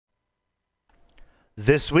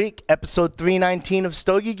This week, episode 319 of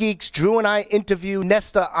Stogie Geeks, Drew and I interview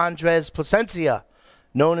Nestor Andrés Plasencia,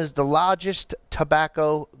 known as the largest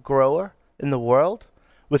tobacco grower in the world,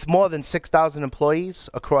 with more than 6,000 employees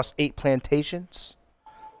across 8 plantations.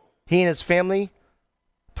 He and his family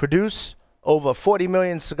produce over 40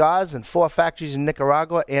 million cigars in 4 factories in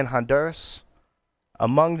Nicaragua and Honduras.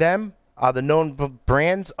 Among them are the known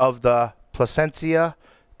brands of the Plasencia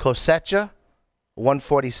Cosecha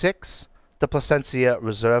 146, the Plasencia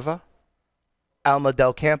Reserva, Alma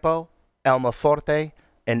del Campo, Alma Fuerte,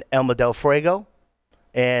 and Alma del Fuego.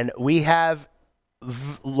 And we have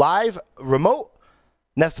live remote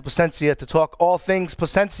Nestor Plasencia to talk all things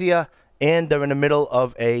Plasencia, and they're in the middle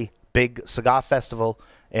of a big cigar festival,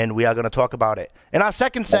 and we are going to talk about it. In our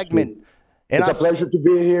second segment... It's a pleasure to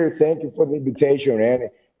be here. Thank you for the invitation,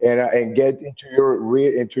 and get into your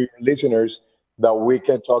listeners that we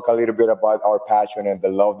can talk a little bit about our passion and the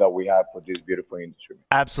love that we have for this beautiful industry.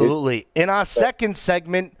 Absolutely. In our second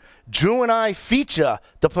segment, Drew and I feature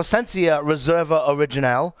the Plasencia Reserva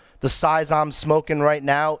Original. The size I'm smoking right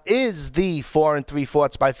now is the 4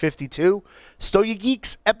 3/4 by 52. Stogie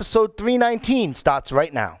Geeks episode 319 starts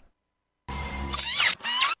right now.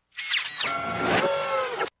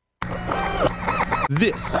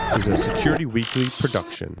 This is a Security Weekly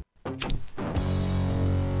production.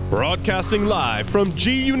 Broadcasting live from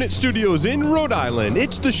G-Unit Studios in Rhode Island,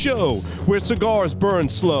 it's the show where cigars burn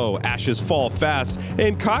slow, ashes fall fast,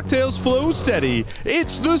 and cocktails flow steady.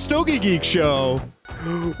 It's the Stogie Geek Show.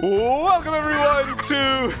 Welcome, everyone,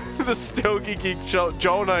 to the Stogie Geek Show.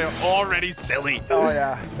 Joe and I are already silly. Oh,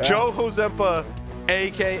 yeah. Joe Hozempa,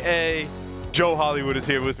 a.k.a. Joe Hollywood, is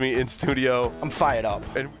here with me in studio. I'm fired up.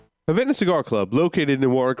 Havana Cigar Club, located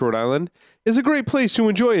in Warwick, Rhode Island, is a great place to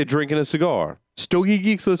enjoy a drink and a cigar. Stogie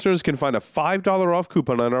Geeks listeners can find a $5 off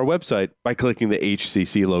coupon on our website by clicking the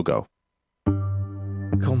HCC logo.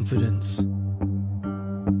 Confidence.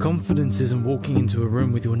 Confidence isn't walking into a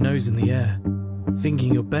room with your nose in the air,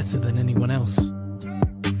 thinking you're better than anyone else.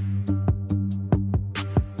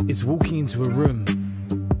 It's walking into a room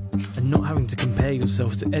and not having to compare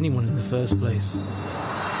yourself to anyone in the first place.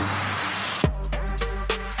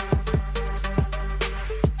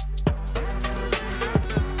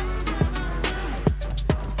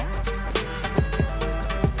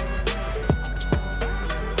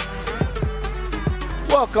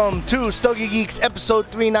 Welcome to Stogie Geeks episode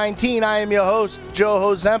 319. I am your host, Joe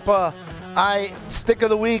Hozempa. Stick of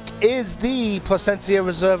the week is the Plasencia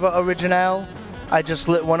Reserva Original. I just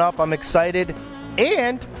lit one up. I'm excited.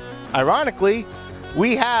 And, ironically,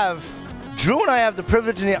 Drew and I have the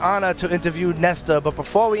privilege and the honor to interview Nestor. But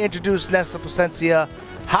before we introduce Nestor Plasencia,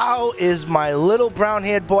 how is my little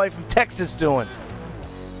brown-haired boy from Texas doing?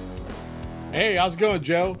 Hey, how's it going,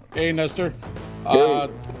 Joe? Hey, Nestor. Hey.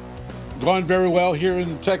 Going very well here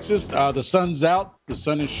in Texas. The sun's out. The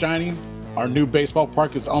sun is shining. Our new baseball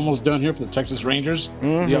park is almost done here for the Texas Rangers,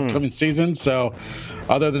 the upcoming season. So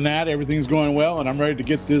other than that, everything's going well, and I'm ready to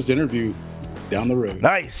get this interview down the road.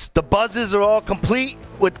 Nice. The buzzes are all complete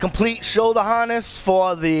with complete shoulder harness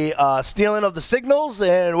for the stealing of the signals,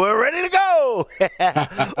 and we're ready to go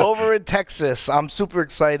over in Texas. I'm super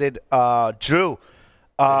excited. Drew,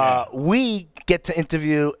 we get to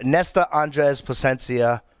interview Nestor Andrés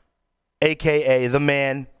Plasencia, a.k.a. the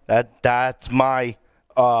man. That's my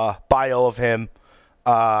bio of him.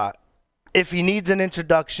 If he needs an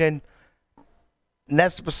introduction,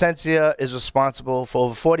 Nestor Plasencia is responsible for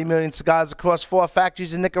over 40 million cigars across 4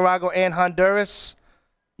 factories in Nicaragua and Honduras.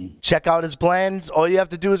 Check out his blends. All you have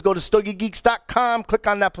to do is go to stogiegeeks.com, click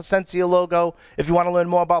on that Plasencia logo. If you want to learn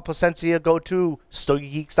more about Plasencia, go to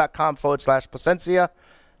stogiegeeks.com/Plasencia.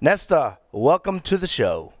 Nestor, welcome to the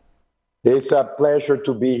show. It's a pleasure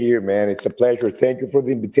to be here, man. It's a pleasure. Thank you for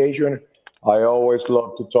the invitation. I always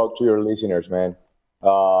love to talk to your listeners, man.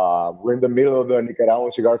 We're in the middle of the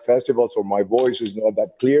Nicaraguan Cigar Festival, so my voice is not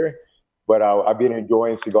that clear, but I've been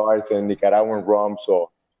enjoying cigars and Nicaraguan rum,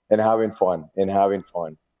 and having fun.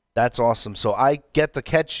 That's awesome. So I get to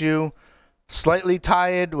catch you slightly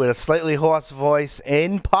tired with a slightly hoarse voice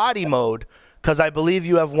in party mode, because I believe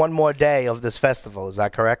you have one more day of this festival. Is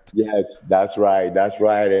that correct? Yes, that's right.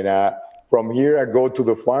 And from here, I go to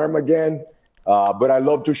the farm again. But I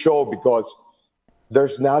love to show because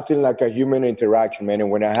there's nothing like a human interaction, man. And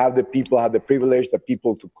when I have the privilege, the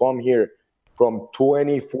people to come here from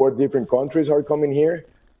 24 different countries are coming here.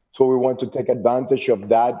 So we want to take advantage of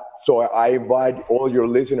that. So I invite all your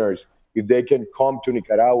listeners, if they can come to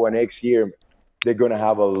Nicaragua next year, they're going to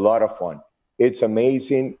have a lot of fun. It's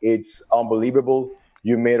amazing. It's unbelievable.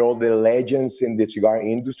 You met all the legends in the cigar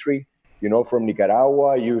industry. You know, from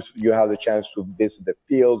Nicaragua, you have the chance to visit the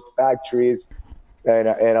fields, factories, and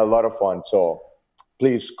a lot of fun. So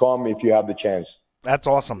please come if you have the chance. That's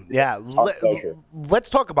awesome. Yeah. Let's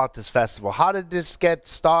talk about this festival. How did this get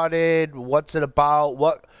started? What's it about?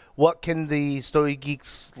 What can the Stogie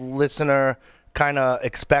Geeks listener kind of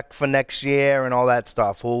expect for next year and all that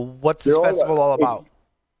stuff? Well, what's this festival all about?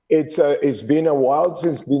 It's been a while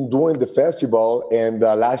since been doing the festival, and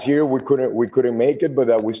last year we couldn't make it,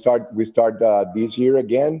 but we start this year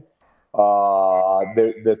again.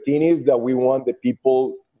 The thing is that we want the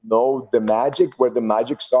people know the magic, where the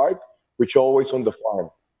magic start, which always on the farm.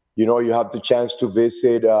 You know, you have the chance to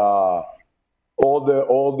visit all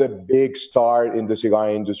the big stars in the cigar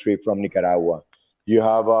industry from Nicaragua. You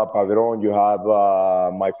have Padron, you have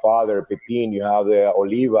my father Pepin, you have the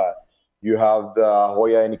Oliva. You have the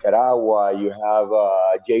Hoya de Nicaragua, you have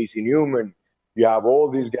J.C. Newman, you have all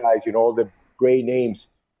these guys, you know, all the great names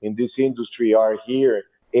in this industry are here.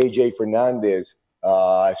 A.J. Fernandez,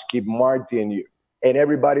 Skip Martin, and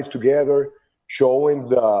everybody's together showing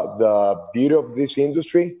the beauty of this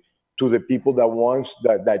industry to the people that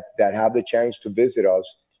have the chance to visit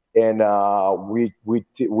us. And we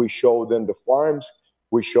show them the farms,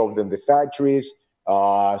 we show them the factories,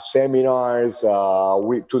 seminars.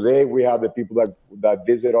 Today we have the people that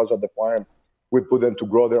visit us at the farm. We put them to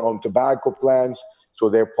grow their own tobacco plants, so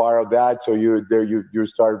they're part of that. So you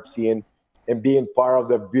start seeing and being part of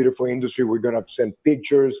the beautiful industry. We're gonna send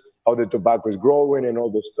pictures how the tobacco is growing and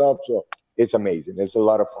all the stuff. So it's amazing. It's a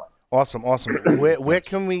lot of fun. Awesome. Where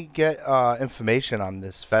can we get information on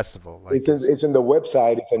this festival? It's in the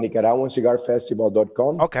website. It's at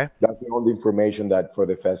NicaraguanCigarFestival.com. Okay. That's the only information that for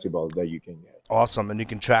the festival that you can get. Awesome, and you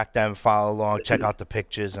can track them, follow along, check out the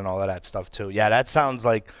pictures and all of that stuff too. Yeah, that sounds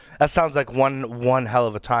like one hell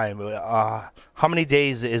of a time. How many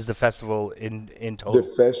days is the festival in total? The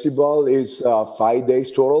festival is 5 days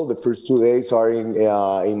total. The first 2 days are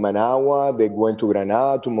in Managua. They went to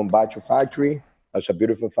Granada to Mombacho factory. That's a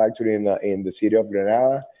beautiful factory in the city of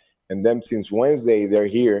Granada. And then since Wednesday, they're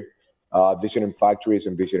here visiting factories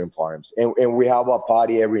and visiting farms. And we have a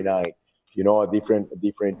party every night. You know, a different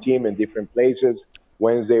team in different places.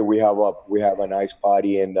 Wednesday we have a nice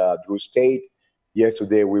party in Drew State.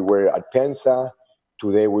 Yesterday we were at Pensa.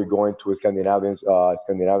 Today we're going to Scandinavian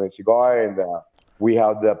Cigar, and we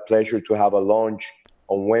have the pleasure to have a lunch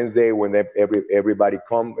on Wednesday when everybody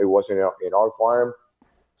come. It was in our farm,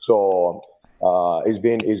 so it's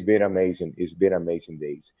been amazing. It's been amazing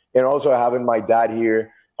days, and also having my dad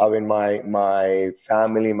here, having my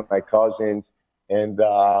family, my cousins. And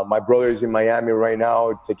my brother is in Miami right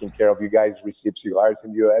now, taking care of you guys. Received cigars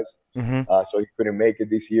in the U.S., so he couldn't make it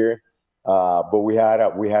this year. But we had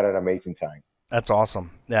an amazing time. That's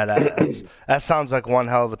awesome. Yeah, that sounds like one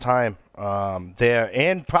hell of a time there,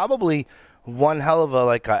 and probably one hell of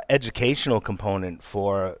a educational component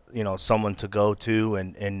for someone to go to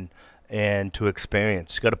and to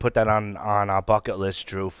experience. You got to put that on our bucket list,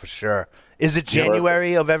 Drew, for sure. Is it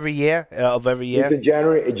January of every year? It's in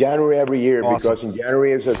January every year. Awesome. Because in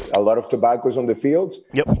January is a lot of tobaccos on the fields.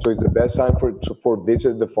 Yep. So it's the best time for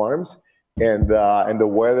visit the farms, and the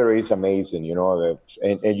weather is amazing. You know,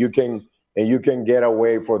 and you can get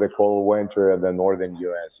away for the cold winter in the northern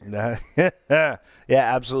U.S. Yeah,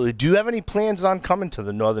 absolutely. Do you have any plans on coming to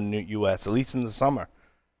the northern U.S. at least in the summer?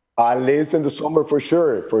 At least in the summer, for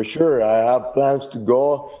sure. For sure, I have plans to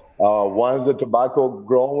go. Once the tobacco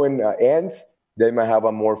growing ends, they might have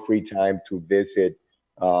a more free time to visit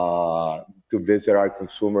our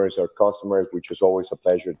consumers, our customers, which is always a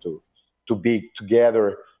pleasure to be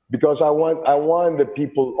together. Because I want the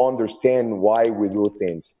people to understand why we do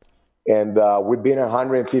things. And we've been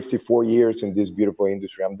 154 years in this beautiful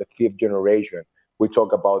industry. I'm the 5th generation. We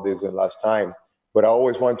talked about this the last time, but I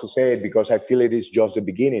always want to say it because I feel it is just the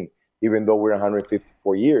beginning, even though we're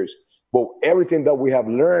 154 years. But everything that we have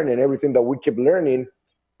learned and everything that we keep learning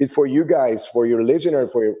is for you guys, for your listener,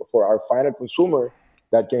 for our final consumer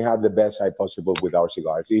that can have the best side possible with our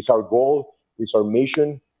cigars. It's our goal, it's our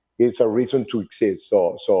mission, it's a reason to exist.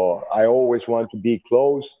 So I always want to be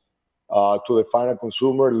close to the final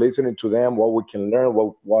consumer, listening to them, what we can learn,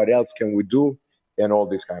 what else can we do, and all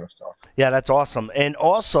this kind of stuff. Yeah, that's awesome. And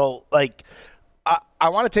also, I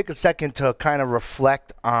want to take a second to kind of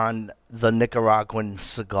reflect on the Nicaraguan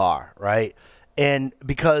cigar, right? And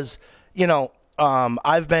because,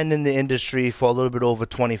 I've been in the industry for a little bit over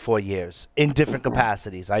 24 years in different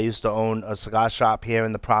capacities. I used to own a cigar shop here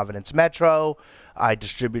in the Providence Metro. I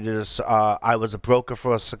distributed, I was a broker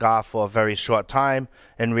for a cigar for a very short time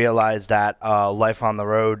and realized that life on the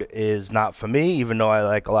road is not for me, even though I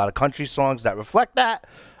like a lot of country songs that reflect that.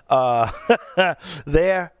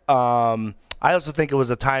 I also think it was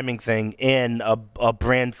a timing thing and a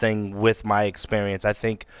brand thing with my experience. I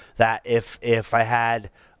think that if I had,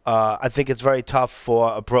 I think it's very tough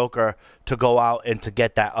for a broker to go out and to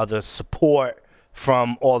get that other support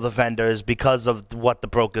from all the vendors because of what the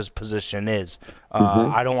broker's position is.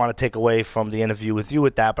 I don't want to take away from the interview with you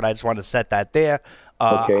with that, but I just want to set that there.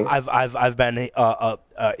 Okay. I've been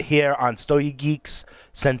here on Stogie Geeks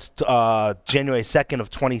since January 2nd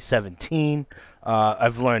of 2017.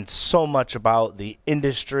 I've learned so much about the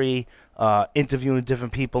industry, interviewing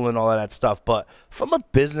different people and all of that stuff. But from a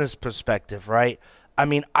business perspective, right? I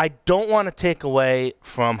mean, I don't want to take away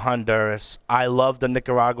from Honduras. I love the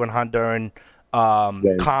Nicaraguan Honduran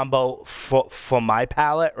combo for my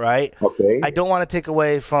palate, right? Okay. I don't want to take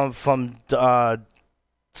away from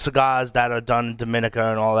cigars that are done in Dominica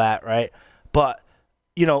and all that, right? But,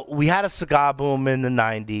 you know, we had a cigar boom in the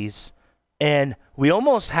 90s, and we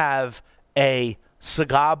almost have a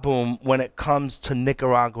cigar boom when it comes to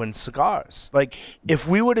Nicaraguan cigars. Like, if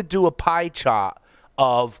we were to do a pie chart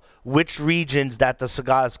of which regions that the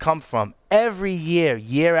cigars come from, every year,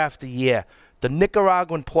 year after year, the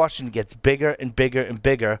Nicaraguan portion gets bigger and bigger and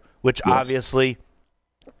bigger, which obviously,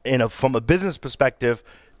 from a business perspective,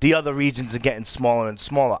 the other regions are getting smaller and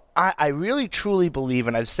smaller. I really truly believe,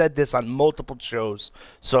 and I've said this on multiple shows.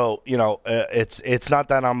 So you know, it's not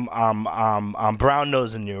that I'm brown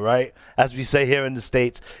nosing you, right? As we say here in the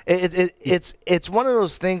States, it's one of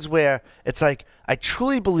those things where it's like I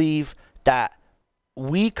truly believe that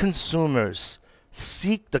we consumers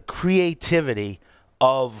seek the creativity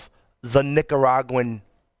of the Nicaraguan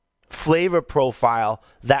flavor profile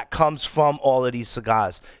that comes from all of these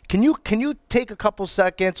cigars. Can you take a couple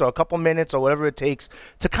seconds or a couple minutes or whatever it takes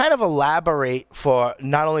to kind of elaborate for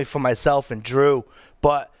not only for myself and Drew,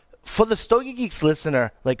 but for the Stogie Geeks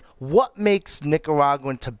listener, like what makes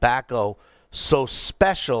Nicaraguan tobacco so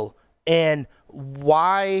special, and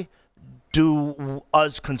why do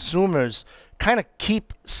us consumers kind of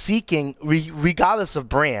keep seeking, regardless of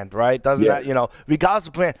brand, right? Doesn't that, you know, regardless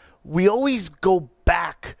of brand, we always go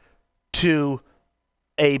back to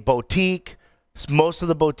a boutique. Most of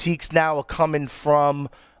the boutiques now are coming from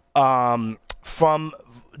that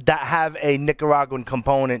have a Nicaraguan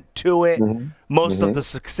component to it. Most of the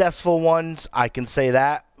successful ones, I can say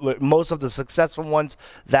that, most of the successful ones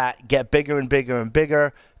that get bigger and bigger and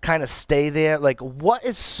bigger kind of stay there. Like, what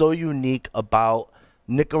is so unique about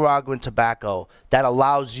Nicaraguan tobacco that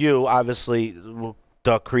allows you, obviously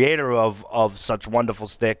the creator of such wonderful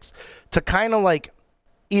sticks, to kind of like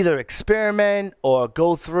either experiment or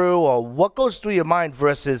go through, or what goes through your mind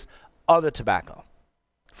versus other tobacco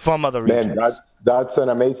from other regions? Man, that's an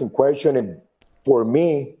amazing question. And for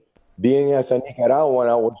me, being as a Nicaraguan,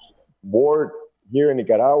 I was born here in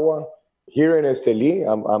Nicaragua, here in Esteli.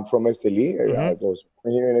 I'm from Esteli. I was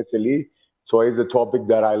here in Esteli. So it's a topic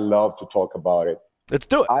that I love to talk about it. Let's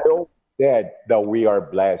do it. I always said that we are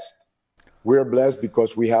blessed. We're blessed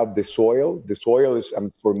because we have the soil. The soil is,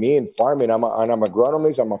 for me in farming, I'm an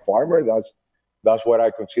agronomist, I'm a farmer. That's what I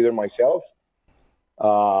consider myself.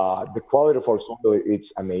 The quality of our soil,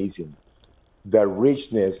 it's amazing. The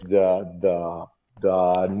richness, the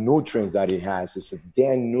nutrients that it has, it's a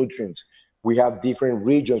damn nutrients. We have different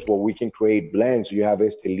regions where we can create blends. You have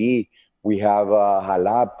Esteli, we have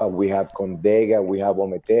Jalapa, we have Condega, we have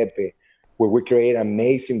Ometepe, where we create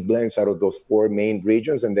amazing blends out of those four main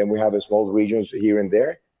regions, and then we have small regions here and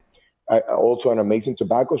there. Also an amazing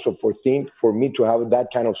tobacco. So for me to have that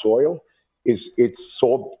kind of soil, it's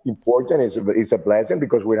so important. It's a blessing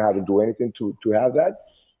because we don't have to do anything to have that.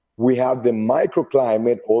 We have the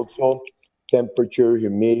microclimate, also temperature,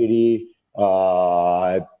 humidity,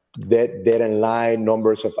 dead and line,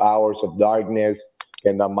 numbers of hours of darkness,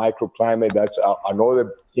 and the microclimate. That's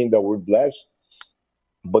another thing that we're blessed.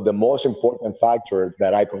 But the most important factor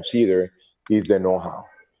that I consider is the know-how.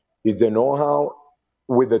 It's the know-how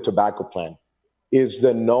with the tobacco plant. It's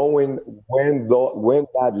the knowing when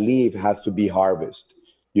that leaf has to be harvested.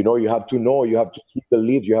 You know, you have to know, you have to see the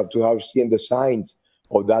leaves, you have to have seen the signs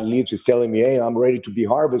of that leaf is telling me, hey, I'm ready to be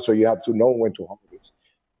harvested. So you have to know when to harvest.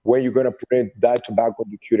 When you're going to put in that tobacco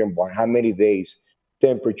in the curing barn, how many days,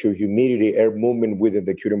 temperature, humidity, air movement within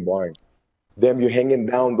the curing barn. Then you're hanging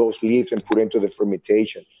down those leaves and put into the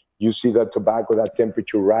fermentation. You see that tobacco, that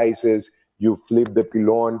temperature rises, you flip the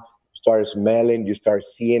pilon, start smelling, you start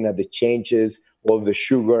seeing the changes, all the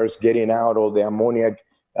sugars getting out, all the ammoniac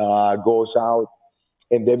goes out,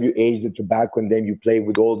 and then you age the tobacco, and then you play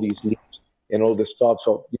with all these leaves and all the stuff.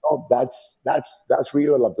 So, you know, that's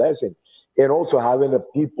really a blessing. And also having the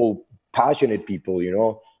people, passionate people, you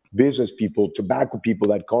know, business people, tobacco people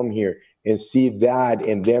that come here and see that,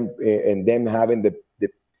 and them having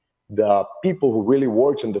the people who really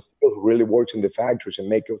works in the field, who really works in the factories and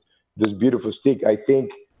make this beautiful stick, I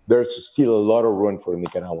think there's still a lot of room for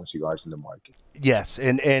Nicaraguan cigars in the market. Yes,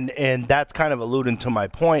 and that's kind of alluding to my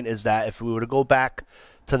point, is that if we were to go back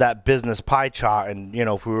to that business pie chart, and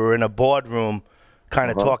if we were in a boardroom kind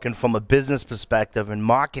of talking from a business perspective and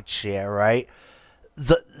market share, right?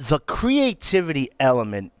 The creativity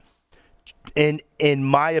element, in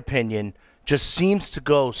my opinion, just seems to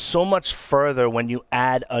go so much further when you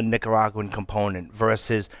add a Nicaraguan component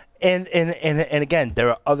versus and again, there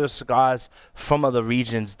are other cigars from other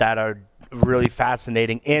regions that are really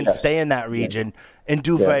fascinating and stay in that region and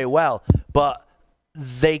do very well, but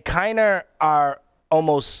they kind of are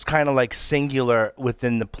almost kind of like singular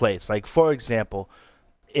within the place. Like, for example,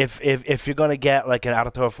 if you're gonna get like an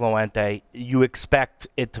Arturo Fluente, you expect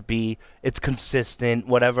it to be, it's consistent,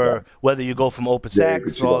 whatever, whether you go from Opus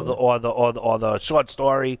X or the short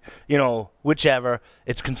story, whichever,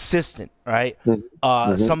 it's consistent, right?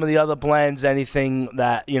 Some of the other blends, anything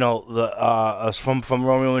that from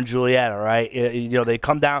Romeo and Juliet, right? They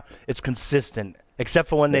come down, it's consistent. Except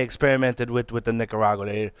for when they experimented with the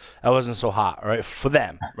Nicaragua. That wasn't so hot, right, for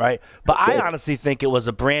them, right? But I honestly think it was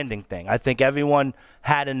a branding thing. I think everyone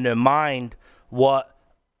had in their mind what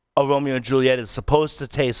a Romeo and Juliet is supposed to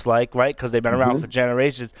taste like, right, because they've been around for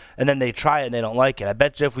generations, and then they try it and they don't like it. I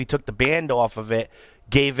bet you if we took the band off of it,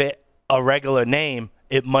 gave it a regular name,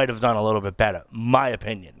 it might have done a little bit better, my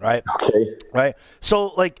opinion, right? Okay. Right? So,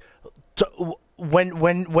 like,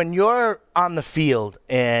 when you're on the field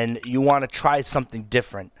and you want to try something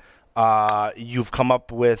different, you've come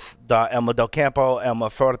up with the Alma del Campo, Alma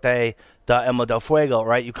Fuerte, the Alma del Fuego,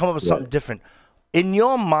 right? You come up with something different. In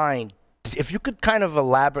your mind, if you could kind of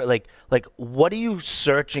elaborate, like what are you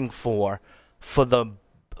searching for the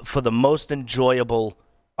most enjoyable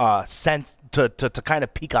sense to kind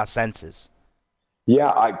of pique our senses? Yeah,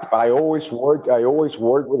 I always work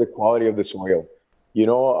with the quality of the soil.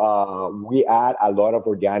 We add a lot of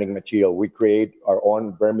organic material. We create our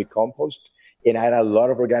own vermicompost and add a lot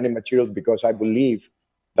of organic materials because I believe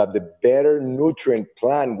that the better nutrient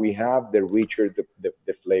plan we have, the richer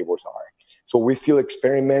the flavors are. So we still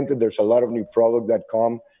experimented. There's a lot of new products that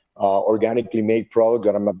come, organically made products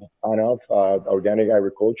that I'm a big fan of, organic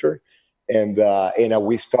agriculture. And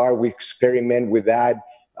we experiment with that.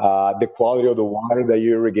 The quality of the water that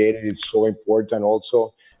you irrigated is so important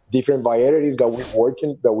also. Different varieties that we're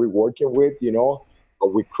working with,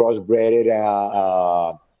 we crossbreded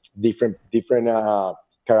different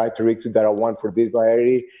characteristics that I want for this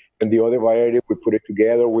variety, and the other variety we put it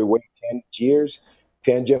together. We wait 10 years,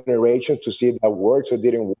 10 generations to see if that works or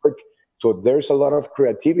didn't work. So there's a lot of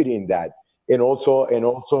creativity in that, and also in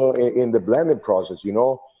the blending process.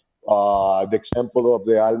 The example of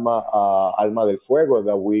the Alma del Fuego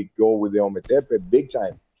that we go with the Ometepe big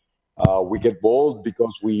time. We get bold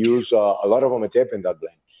because we use a lot of Ometepe in that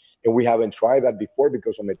blend. And we haven't tried that before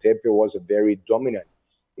because Ometepe was a very dominant.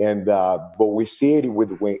 And but we see it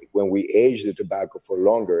when we age the tobacco for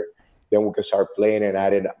longer, then we can start playing and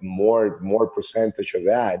adding more percentage of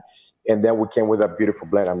that. And then we came with a beautiful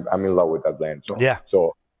blend. I'm in love with that blend. So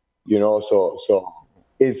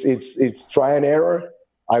it's try and error.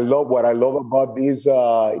 What I love about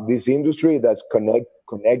this industry, that's connect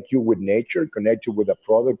you with nature, connect you with a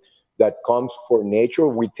product that comes for nature.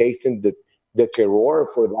 We tasting the terroir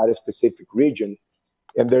for that specific region,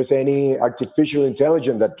 and there's any artificial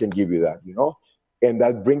intelligence that can give you that, and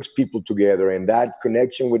that brings people together, and that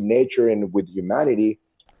connection with nature and with humanity.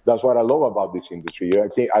 That's what I love about this industry.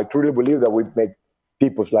 I truly believe that we make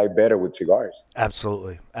people's life better with cigars.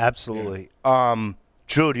 Absolutely.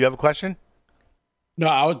 Drew, do you have a question?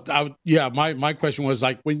 No, my question was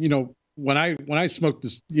like when I smoke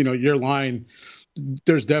this, your line,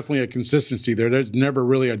 there's definitely a consistency there. There's never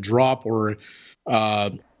really a drop or,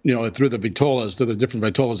 through the vitolas, through the different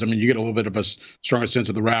vitolas. I mean, you get a little bit of a stronger sense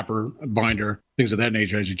of the wrapper, binder, things of that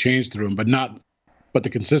nature as you change through them, but the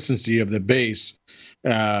consistency of the base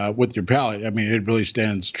with your palate, I mean, it really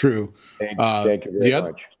stands true. Thank you very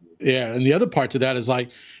much. Yeah, and the other part to that is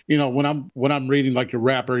like, when I'm reading like your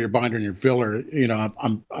wrapper, your binder, and your filler,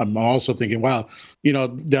 I'm also thinking, wow,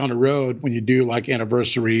 down the road when you do like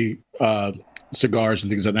anniversary cigars and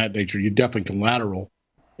things of that nature, you definitely can lateral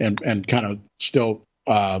and kind of still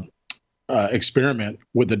experiment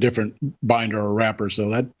with a different binder or wrapper. So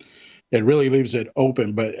that it really leaves it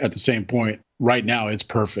open, but at the same point, right now it's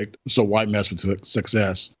perfect. So why mess with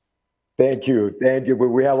success? Thank you. But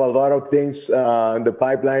we have a lot of things in the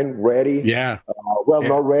pipeline ready. Yeah.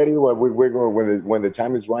 Not ready. Well, we're going when the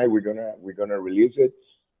time is right. We're gonna release it.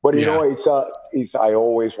 But I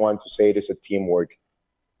always want to say it is a teamwork.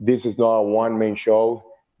 This is not a one-man show.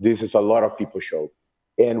 this is a lot of people show.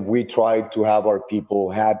 And we try to have our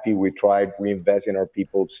people happy. We invest in our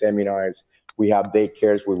people, seminars. We have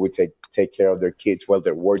daycares where we take care of their kids while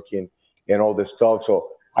they're working and all this stuff. So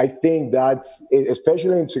I think that's,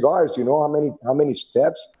 especially in cigars, you know, how many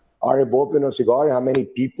steps are involved in a cigar, how many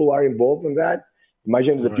people are involved in that.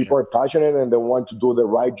 Imagine the people are passionate and they want to do the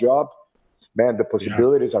right job. Man, the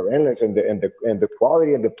possibilities are endless, and the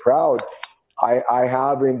quality and the proud. I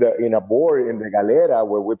have in a board in the Galera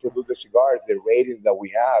where we produce the cigars, the ratings that we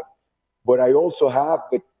have, but I also have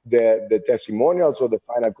the testimonials of the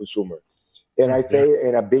final consumer. And I say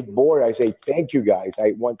in a big board, I say, thank you guys.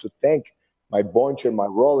 I want to thank my buncher, my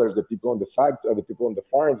rollers, the people on the factory, the people on the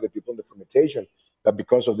farms, the people on the fermentation, that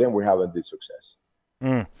because of them we're having this success.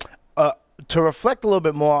 To reflect a little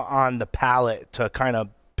bit more on the palate, to kind of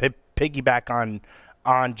piggyback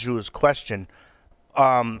on Drew's question,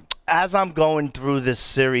 as I'm going through this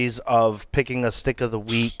series of picking a stick of the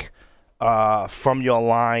week from your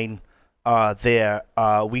line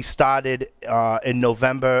we started in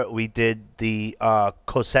November. We did the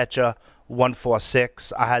Cosecha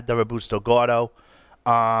 146. I had the Robusto Gordo.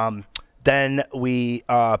 Then we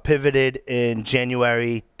pivoted in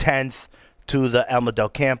January 10th to the Alma del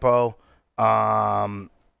Campo. And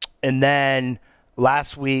then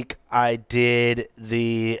last week I did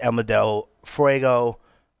the Alma del Fuego.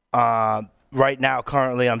 Right now,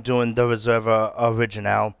 currently, I'm doing the Reserva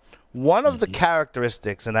Original. One of the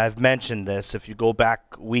characteristics, and I've mentioned this, if you go back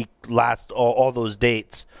all those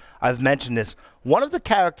dates, I've mentioned this. One of the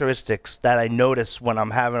characteristics that I notice when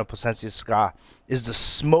I'm having a Plasencia cigar is the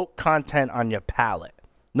smoke content on your palate.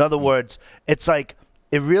 In other words, it's like,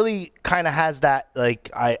 it really kind of has that, like,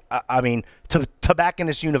 I mean,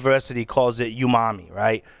 Tobacconist University calls it umami,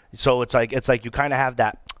 right? So it's like you kind of have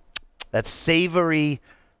that savory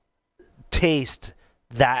taste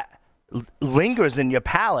that lingers in your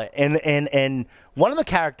palate. And one of the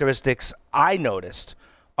characteristics I noticed,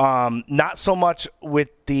 not so much with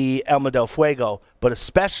the Alma del Fuego, but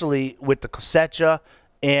especially with the Cosecha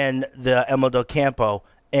and the Alma del Campo,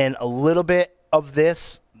 and a little bit of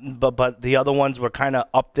this, but the other ones were kind of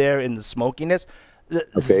up there in the smokiness.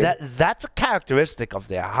 That's a characteristic of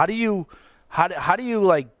there. How do you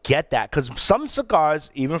like get that? Because some cigars,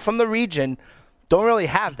 even from the region, don't really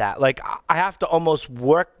have that. Like, I have to almost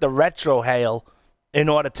work the retrohale in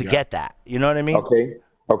order to get that. You know what I mean?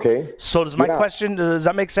 Okay. So does my question, does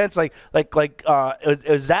that make sense? Like,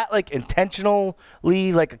 is that like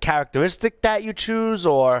intentionally like a characteristic that you choose,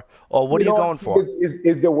 or what are you going for?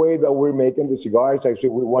 It's the way that we're making the cigars. Actually,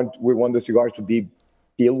 we want the cigars to be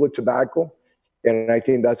filled with tobacco. And I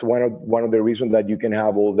think that's one of the reasons that you can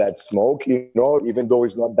have all that smoke, you know, even though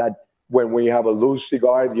it's not that. When we have a loose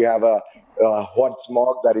cigar, you have a hot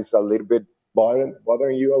smoke that is a little bit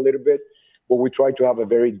bothering you a little bit. But we try to have a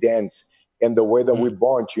very dense, and the way that we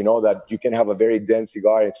bunch, you know, that you can have a very dense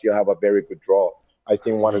cigar and still have a very good draw. I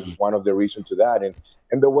think one of the reasons to that, and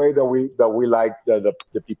the way that we like the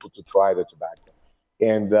people to try the tobacco,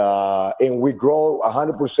 and we grow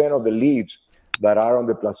 100% of the leaves that are on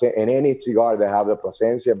the Plasencia, and any cigar that have the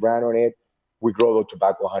Plasencia brand on it, we grow the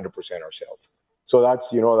tobacco 100% ourselves. So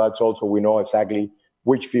that's, you know, that's also, we know exactly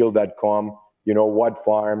which field that come, you know, what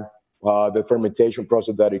farm, the fermentation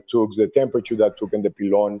process that it took, the temperature that took in the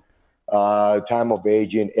pilon, time of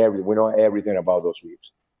aging, everything. We know everything about those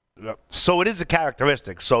leaves. So it is a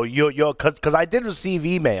characteristic. So you're because I did receive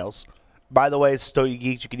emails. By the way, Stogie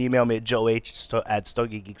Geeks, you can email me at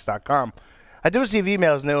joe@stogiegeeks.com. I do receive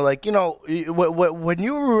emails, and they were like, you know, when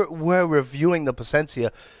you were reviewing the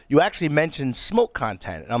Plasencia, you actually mentioned smoke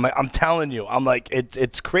content. And I'm like, I'm telling you, I'm like,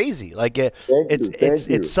 it's crazy. Like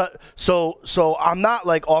so I'm not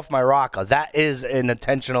like off my rocker. That is an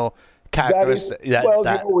intentional characteristic. You know,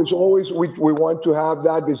 it's always we want to have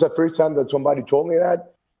that. It's the first time that somebody told me that.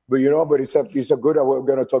 But you know, it's a good. We're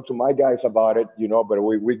going to talk to my guys about it. You know, but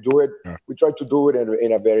we do it. Yeah. We try to do it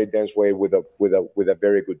in a very dense way with a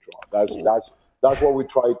very good draw. That's what we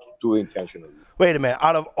try to do intentionally. Wait a minute.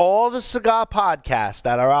 Out of all the cigar podcasts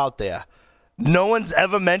that are out there, no one's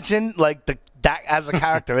ever mentioned like that as a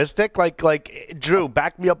characteristic. like Drew,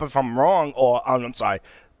 back me up if I'm wrong, or I'm sorry.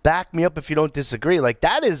 Back me up if you don't disagree. Like,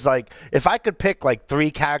 that is like, if I could pick like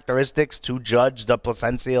 3 characteristics to judge the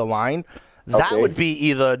Plasencia line, that would be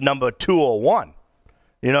either number 2 or 1.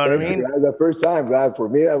 You know what I mean? The first time, Glad. For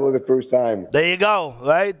me, that was the first time. There you go,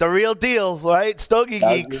 right? The real deal, right? Stogie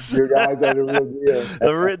Geeks. You guys are the real deal.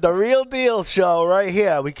 the real deal show right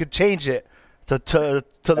here. We could change it to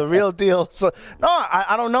the real deal. So no,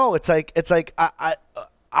 I don't know. It's like I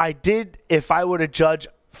did, if I were to judge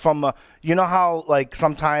from you know how like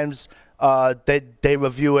sometimes they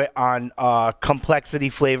review it on complexity,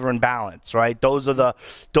 flavor, and balance, right? Those are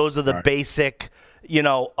the basic. You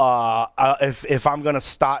know, if I'm gonna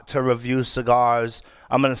start to review cigars,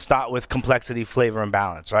 I'm gonna start with complexity, flavor, and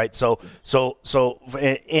balance, right? So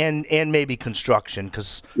and maybe construction,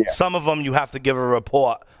 because some of them you have to give a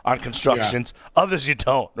report on constructions, others you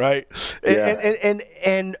don't, right?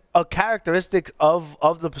 And a characteristic of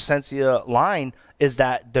the Plasencia line is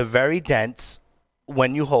that they're very dense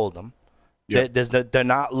when you hold them. They're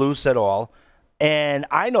not loose at all. And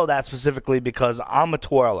I know that specifically because I'm a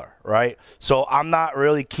twirler, right? So I'm not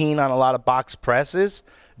really keen on a lot of box presses.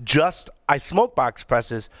 I smoke box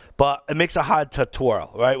presses, but it makes it hard to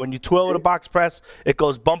twirl, right? When you twirl with a box press, it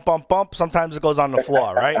goes bump, bump, bump. Sometimes it goes on the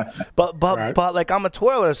floor, right? But like I'm a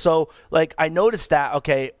twirler, so like I noticed that,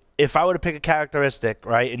 okay, if I were to pick a characteristic,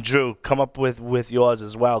 right, and Drew, come up with yours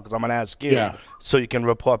as well, because I'm going to ask you so you can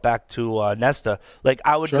report back to Nestor. Like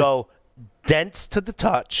I would go dense to the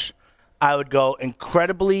touch. I would go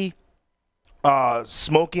incredibly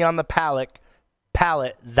smoky on the palate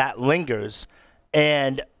that lingers.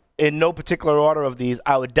 And in no particular order of these,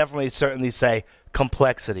 I would certainly say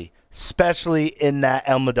complexity, especially in that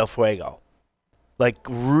Alma del Fuego. Like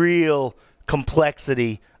real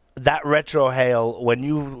complexity, that retrohale, when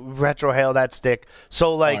you retrohale that stick.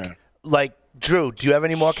 So like Drew, do you have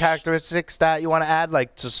any more characteristics that you want to add,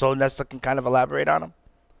 like so Nestor can kind of elaborate on them?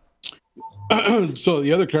 So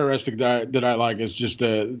the other characteristic that I like is just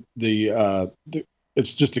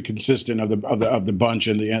it's just the consistent of the bunch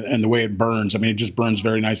and the way it burns. I mean, it just burns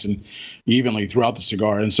very nice and evenly throughout the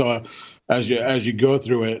cigar. And so as you go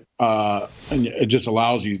through it, and it just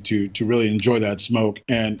allows you to really enjoy that smoke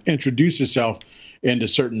and introduce yourself into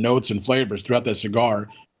certain notes and flavors throughout that cigar,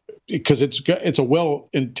 because it's a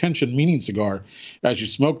well-intentioned meaning cigar as you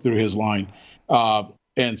smoke through his line.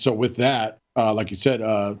 And so with that, like you said,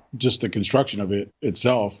 just the construction of it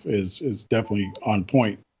itself is definitely on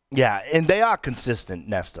point. Yeah, and they are consistent,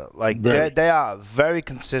 Nestor. Like they are very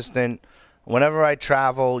consistent. Whenever I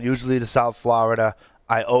travel, usually to South Florida,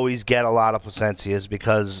 I always get a lot of Plasencias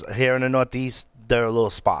because here in the Northeast, they're little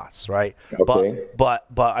spots, right? Okay. But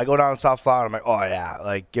I go down to South Florida, I'm like, oh yeah,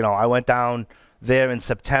 like, you know, I went down there in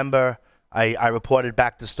September. I reported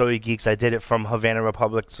back to Stogie Geeks. I did it from Havana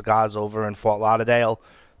Republic Cigars over in Fort Lauderdale.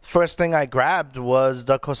 First thing I grabbed was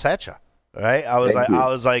the Cosecha, right? I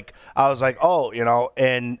was like, oh, you know,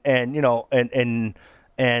 and you know,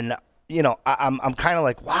 and you know, I'm kind of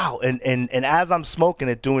like, wow, and as I'm smoking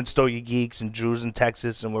it, doing Stogie Geeks and Drew's in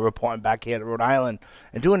Texas, and we're reporting back here to Rhode Island,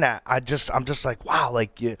 and doing that, I'm just like, wow,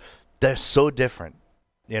 like they're so different,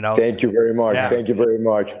 you know. Thank you very much. Yeah. Thank you very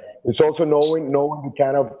much. It's also knowing the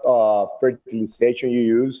kind of fertilization you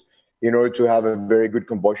use in order to have a very good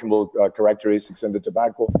combustible characteristics in the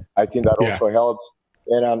tobacco. I think that also helps.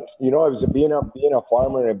 And you know, as being a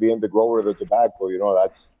farmer and being the grower of the tobacco, you know,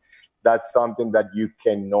 that's something that you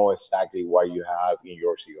can know exactly what you have in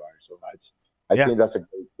your cigar. So I think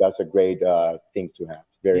that's a great thing to have.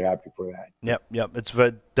 Very happy for that. Yep.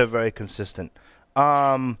 They're very consistent.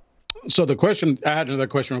 So the question, I had another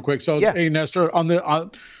question real quick. So hey, Nestor,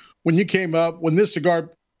 when you came up, when this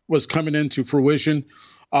cigar was coming into fruition,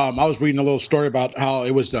 I was reading a little story about how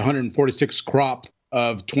it was the 146th crop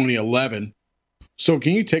of 2011. So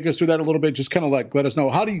can you take us through that a little bit? Just kind of like let us know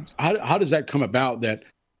how does that come about? That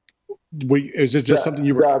is it just something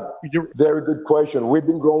you're very good question. We've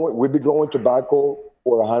been growing tobacco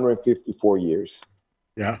for 154 years.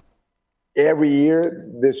 Yeah. Every year,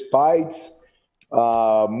 despite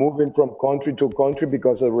moving from country to country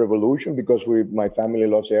because of the revolution, because my family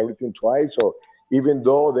lost everything twice. So even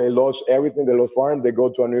though they lost everything, they lost farm, they go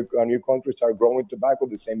to a new country, start growing tobacco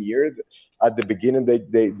the same year. At the beginning,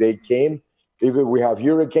 they came. Even we have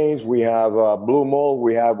hurricanes, we have blue mold,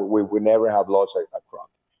 we never have lost a crop.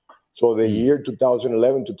 So the year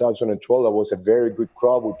 2011, 2012, that was a very good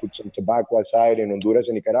crop. We put some tobacco aside in Honduras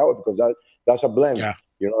and Nicaragua because that's a blend. Yeah.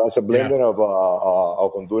 You know, that's a blending of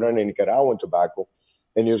Honduran and Nicaraguan tobacco.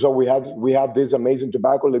 And you know, we have this amazing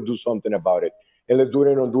tobacco. Let's do something about it. And let's do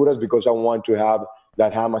it in Honduras because I want to have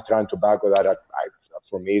that Hamastran tobacco that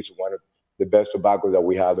for me is one of the best tobacco that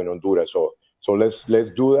we have in Honduras. So let's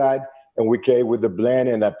do that. And we came with the blend,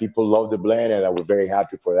 and that people love the blend, and I was very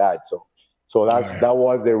happy for that. So that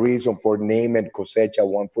was the reason for naming Cosecha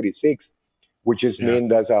 146, which is mean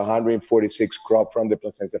that's 146 crop from the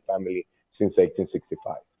Plasencia family since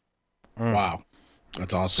 1865. Wow,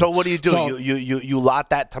 that's awesome. So what do? So, you lot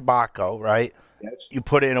that tobacco, right? Yes. You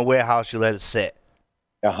put it in a warehouse. You let it sit.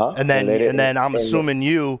 And then I'm assuming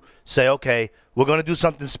you say, okay, we're going to do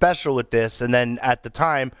something special with this. And then at the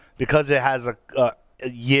time, because it has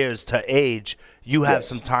years to age, you have Yes.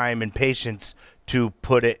 some time and patience to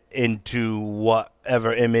put it into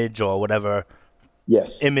whatever image or whatever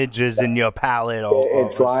Yes. images in your palette,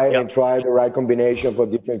 And try Yep. and try the right combination for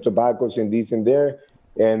different tobaccos and this and there.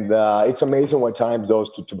 And it's amazing what time does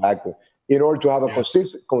to tobacco. In order to have a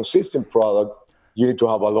consistent product, you need to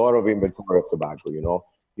have a lot of inventory of tobacco, you know,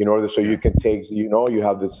 in order so you can take, you know, you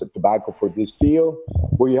have this tobacco for this field,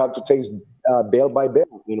 but you have to taste bale by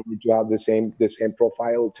bale in order to have the same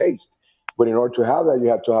profile taste. But in order to have that, you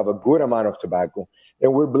have to have a good amount of tobacco.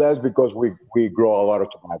 And we're blessed because we grow a lot of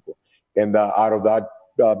tobacco. And out of that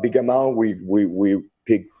big amount, we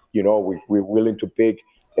pick, you know, we're willing to pick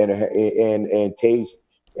and taste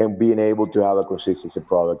and being able to have a consistency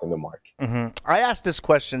product in the market. I asked this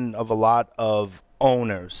question of a lot of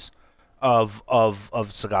owners of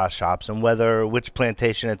cigar shops, and whether which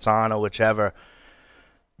plantation it's on or whichever.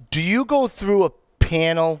 Do you go through a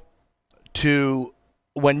panel to,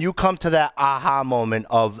 when you come to that aha moment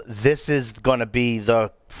of this is going to be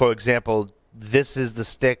the, for example, this is the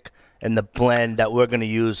stick and the blend that we're going to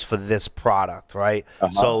use for this product, right?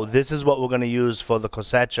 So this is what we're going to use for the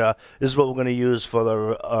Cosecha. This is what we're going to use for the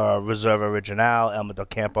Reserva Original, Alma del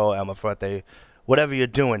Campo, Alma Fuerte, whatever you're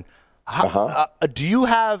doing. Do you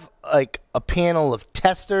have like a panel of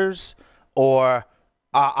testers, or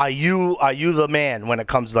are you the man when it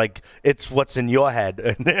comes, like, it's what's in your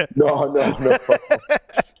head? No.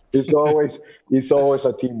 It's always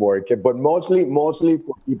a teamwork, but mostly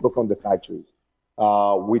for people from the factories.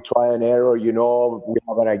 We try and error, you know, we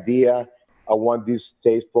have an idea. I want this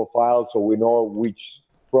taste profile, so we know which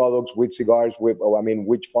products, which cigars,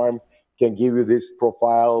 which farm can give you this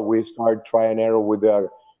profile. We start try and error with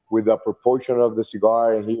the proportion of the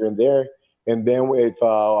cigar here and there. And then if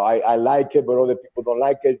I like it, but other people don't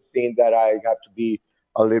like it, seeing that I have to be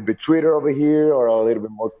a little bit sweeter over here or a little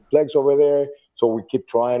bit more complex over there. So we keep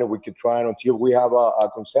trying until we have a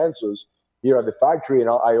consensus here at the factory. And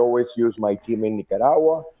I always use my team in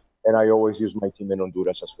Nicaragua, and I always use my team in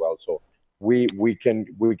Honduras as well. So we can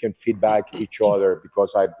feedback each other,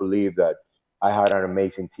 because I believe that I had an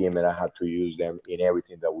amazing team and I had to use them in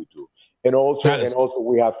everything that we do. And also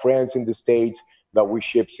we have friends in the States that we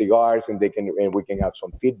ship cigars, and we can have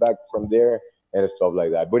some feedback from there and stuff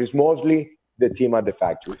like that. But it's mostly the team at the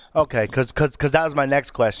factories. Okay, because that was my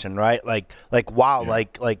next question, right? Like wow,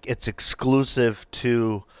 like it's exclusive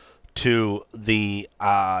to the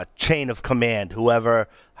chain of command. However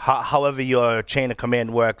your chain of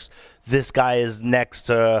command works, this guy is next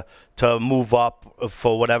to move up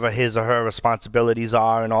for whatever his or her responsibilities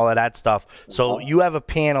are and all of that stuff. So you have a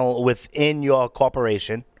panel within your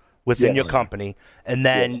corporation, within your company, and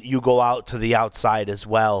then you go out to the outside as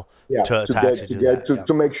well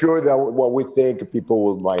to make sure that what we think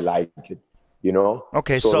people might like it, you know.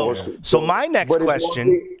 Okay, so my next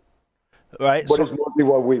question, right? But it's mostly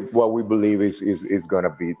what we believe is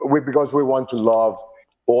gonna be, because we want to love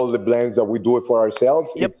all the blends that we do it for ourselves.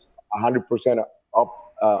 It's 100%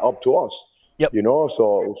 up to us. You know,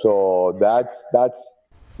 so that's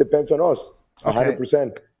depends on us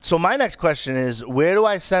 100%. So my next question is, where do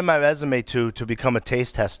I send my resume to become a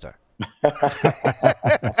taste tester? And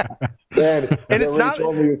it's not. You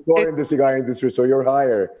told me you're still in the cigar industry, so you're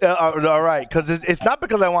hired. All right, because it's not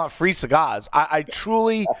because I want free cigars. I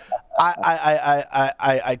truly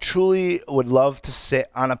would love to sit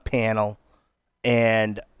on a panel,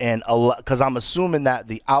 and because I'm assuming that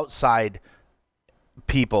the outside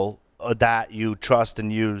people that you trust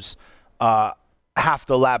and use have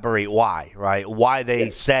to elaborate why, right? Why they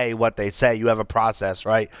say what they say. You have a process,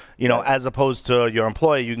 right? You know, as opposed to your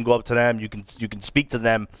employee, you can go up to them, you can speak to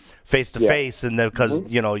them face to face, and because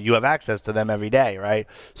you know you have access to them every day, right?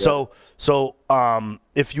 So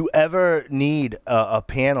if you ever need a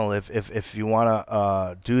panel, if you want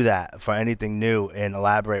to do that for anything new and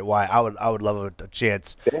elaborate why, I would love a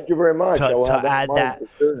chance. Thank you very much. To add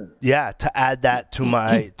that, to add that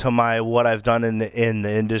to my what I've done in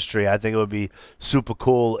the industry. I think it would be super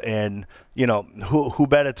cool, and you know who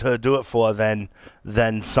better to do it for than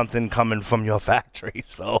something coming from your factory.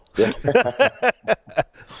 So.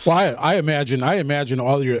 Well, I imagine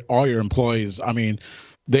all your employees, I mean,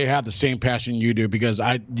 they have the same passion you do, because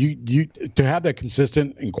you to have that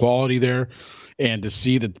consistent and quality there, and to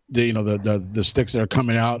see that the sticks that are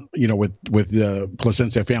coming out, you know, with the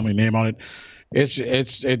Plasencia family name on it,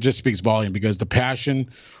 it just speaks volume, because the passion,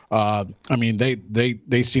 I mean,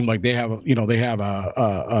 they seem like they have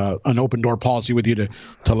an open door policy with you to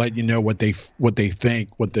let you know what they think,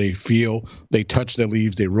 what they feel. They touch the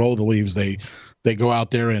leaves, they roll the leaves, they go out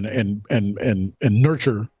there and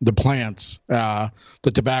nurture the plants, the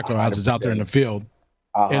tobacco as it's out there in the field.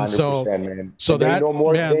 And so, 100%, man. so And they that know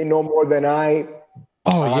more. man, They know more than I.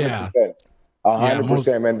 oh yeah, 100%.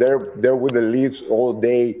 100%, man. They're with the leaves all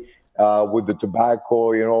day, with the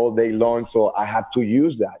tobacco, all day long. So I have to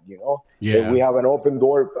use that, And we yeah, have an open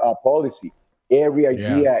door policy. Every yeah,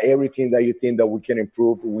 idea, everything that you think that we can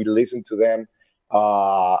improve, we listen to them.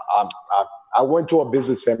 I went to a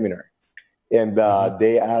business seminar, and hmm,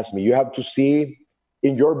 they asked me, you have to see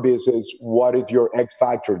in your business what is your X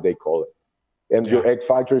factor, they call it. And yeah, your X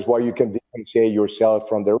factor is what you can differentiate yourself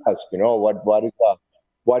from the rest.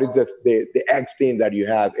 What is the X thing that you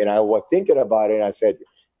have? And I was thinking about it, and I said,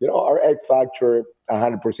 our X factor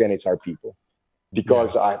 100% is our people, yeah,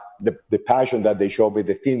 because the passion that they show me,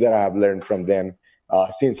 the thing that I have learned from them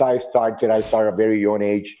since I started at a very young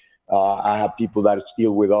age. I have people that are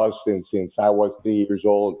still with us since I was 3 years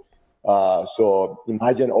old. So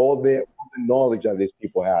imagine all the knowledge that these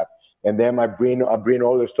people have, and then I bring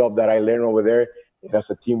all the stuff that I learned over there. And as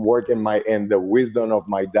a teamwork, and the wisdom of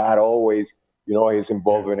my dad always, he's yeah,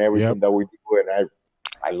 involved in yep, everything that we do, and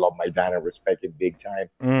I love my dad and respect him big time.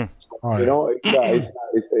 Mm, So, oh yeah.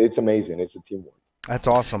 it's amazing. It's a teamwork. that's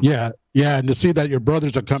awesome. Yeah, yeah, and to see that your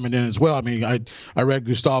brothers are coming in as well. I mean, I read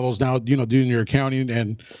Gustavo's now, doing your accounting,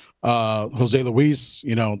 and Jose Luis,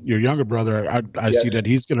 your younger brother. I see Yes. that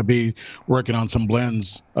he's going to be working on some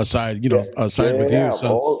blends aside, Yeah, aside with you. yeah.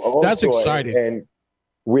 So that's Also, exciting. and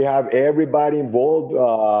we have everybody involved.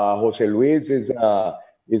 Jose Luis is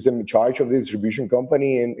in charge of the distribution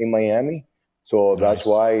company in Miami, so that's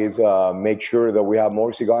Nice. why he's make sure that we have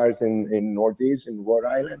more cigars in Northeast in Rhode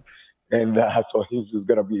Island, and so this is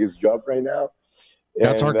gonna be his job right now.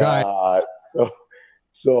 That's our And guy.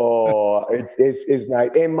 so it's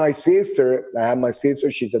nice. And my sister, I have my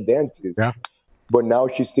sister. She's a dentist, Yeah. but now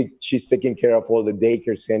she's taking care of all the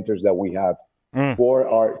daycare centers that we have Mm.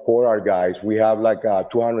 for our guys. We have like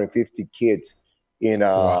 250 kids in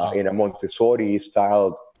Wow. a Montessori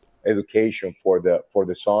style education for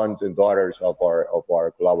the sons and daughters of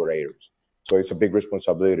our collaborators. So it's a big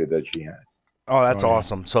responsibility that she has. Oh, that's Oh yeah.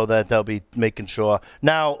 awesome. So that they'll be making sure.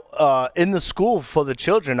 Now, in the school for the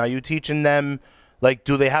children, are you teaching them, like,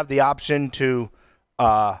 do they have the option to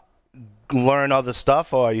learn other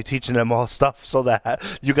stuff, or are you teaching them all stuff so that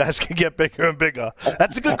you guys can get bigger and bigger?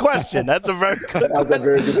 That's a good question. That's a very good That's a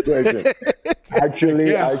very good question.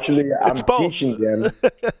 Actually, Yeah. I'm both. teaching them.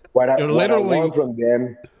 What I Literally. want from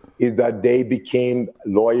them is that they became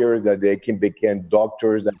lawyers, that they can become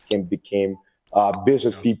doctors, that can become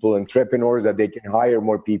business people, entrepreneurs, that they can hire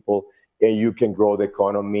more people, and you can grow the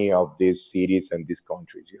economy of these cities and these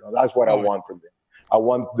countries. That's what I Oh, want from them. I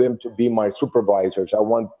want them to be my supervisors. I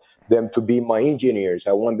want them to be my engineers.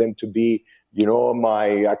 I want them to be, my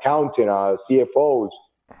accountant, CFOs,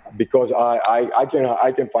 because I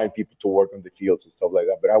can find people to work on the fields and stuff like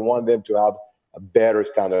that. But I want them to have a better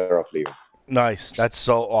standard of living. Nice. That's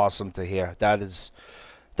so awesome to hear. That is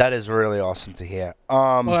really awesome to hear.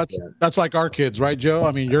 well, that's like our kids, right, Joe?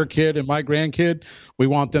 I mean, your kid and my grandkid, we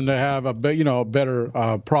want them to have a better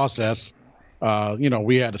process.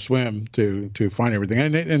 We had to swim to find everything,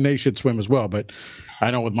 and they should swim as well. But I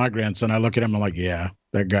know with my grandson, I look at him, I'm like, yeah,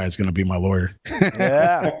 that guy's going to be my lawyer.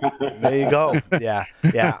 Yeah, there you go. Yeah,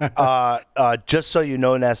 yeah. Just so you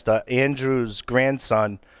know, Nesta, Andrew's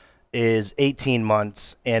grandson is 18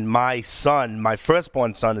 months, and my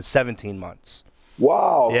firstborn son, is 17 months.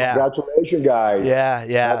 Wow! Yeah. Congratulations, guys. Yeah,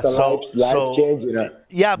 yeah. That's a life changing.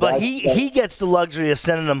 Yeah, but he gets the luxury of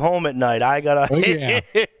sending them home at night. I gotta, Oh,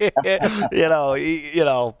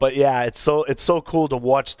 yeah. But yeah, it's so cool to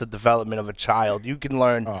watch the development of a child. You can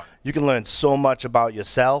learn so much about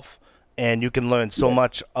yourself, and you can learn so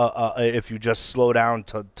much if you just slow down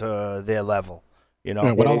to their level.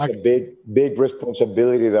 Yeah, what I It's like, a big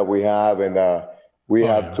responsibility that we have, and we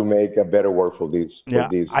have to make a better work for these. Yeah, for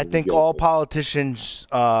these I think all politicians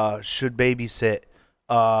should babysit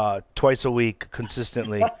twice a week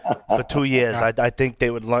consistently for 2 years. I think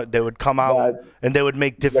they would come out and they would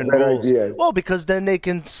make different better rules. ideas. Well, because then they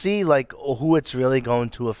can see like who it's really going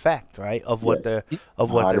to affect, right? Of what Yes. they're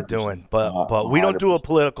 100%. doing. But we don't do a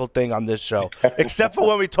political thing on this show, except for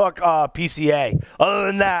when we talk PCA. Other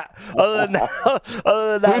than that,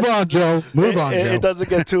 move on, Joe. Move on, Joe. it doesn't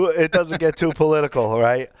get too political,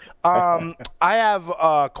 right? I have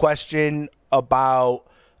a question about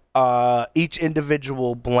each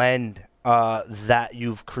individual blend that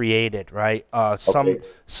you've created, right?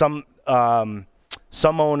 Some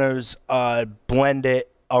owners blend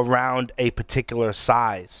it around a particular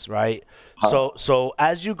size, right? So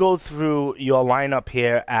as you go through your lineup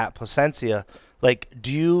here at Plasencia, like,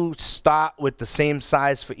 do you start with the same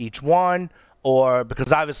size for each one? or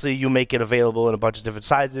because obviously you make it available in a bunch of different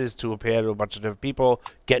sizes to appear to a bunch of different people,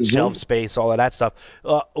 get shelf space, all of that stuff.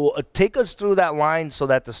 Take us through that line so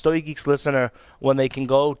that the Stogie Geeks listener, when they can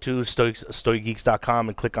go to StogieGeeks.com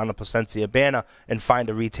and click on the Plasencia banner and find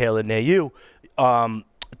a retailer near you,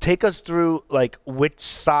 take us through like which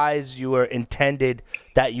size you were intended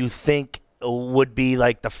that you think would be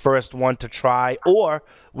like the first one to try, or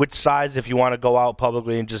which size if you want to go out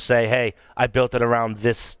publicly and just say, hey, I built it around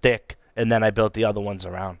this stick and then I built the other ones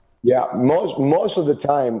around. Yeah, most of the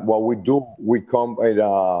time what we do, we come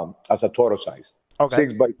as a Toro size,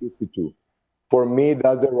 6x52. For me,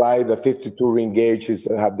 that's the right. The 52 ring gauge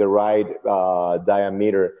have the right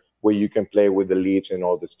diameter where you can play with the leaves and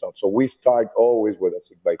all the stuff. So we start always with a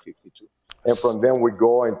 6x52, and from then we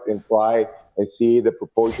go and try and see the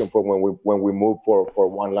proportion from when we move for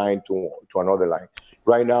one line to another line.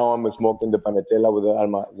 Right now, I'm smoking the Panetela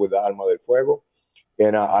with the Alma del Fuego,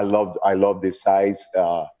 and I love this size.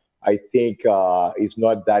 I think it's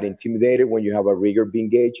not that intimidating when you have a rigger bean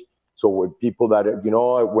gauge. So with people that,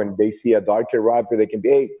 when they see a darker wrapper, they can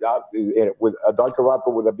be, with a darker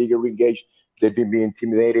wrapper with a bigger ring gauge, they've been being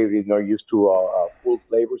He's not used to full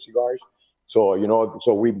flavor cigars. So,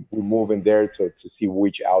 so we move in there to see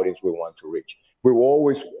which audience we want to reach. We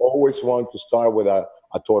always want to start with a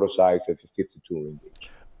Toro size of a 52 ring gauge.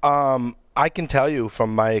 I can tell you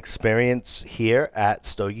from my experience here at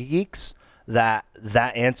Stogie Geeks that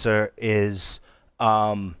answer is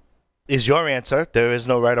your answer. There is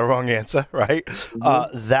no right or wrong answer, right?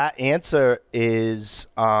 That answer is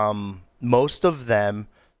most of them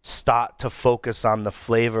start to focus on the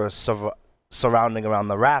flavor surrounding around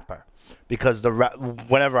the wrapper, because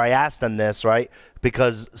whenever I ask them this, right,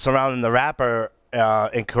 because surrounding the wrapper,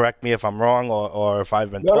 and correct me if I'm wrong or if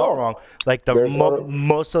I've been taught wrong, like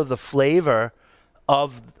most of the flavor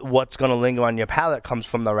of what's going to linger on your palate comes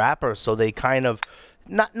from the wrapper, so they kind of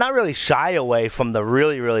not really shy away from the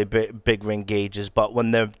really, really big ring gauges, but when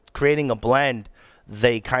they're creating a blend,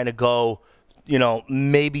 they kind of go,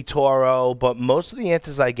 maybe Toro, but most of the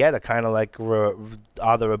answers I get are kind of like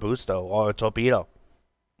either Robusto or a Torpedo,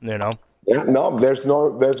 Yeah, no, there's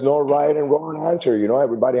no right and wrong answer.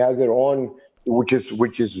 Everybody has their own, which is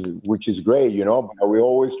great. But we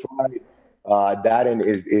always try that, and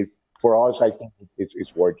is for us. I think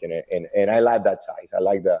it's working, and I like that size. I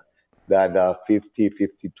like that 50,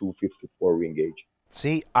 52, 54 ring gauge.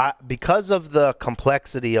 See, because of the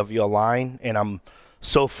complexity of your line, and I'm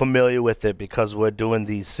so familiar with it because we're doing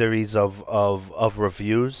these series of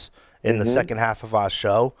reviews in the second half of our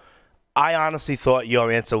show, I honestly thought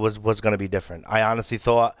your answer was going to be different. I honestly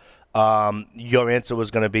thought your answer was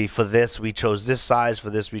going to be, for this, we chose this size, for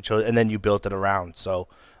this, we chose, and then you built it around. So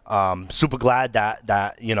super glad that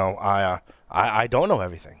I don't know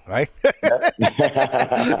everything, right?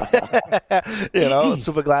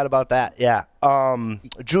 Super glad about that. Yeah.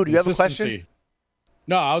 Drew, do you have a question?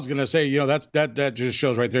 No, I was gonna say, that just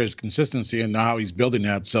shows right there his consistency and how he's building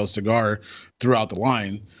that cigar throughout the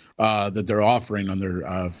line that they're offering on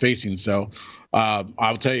their facing. So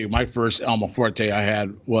I'll tell you, my first Alma Fuerte I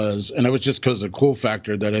had was, and it was just because of the cool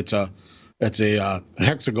factor that it's a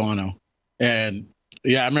hexagonal, and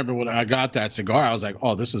yeah, I remember when I got that cigar, I was like,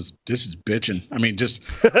 "Oh, this is bitching." I mean, just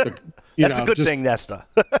that's a good thing, Nestor.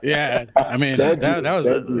 Yeah, I mean that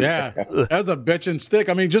was a bitching stick.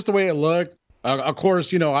 I mean, just the way it looked. Of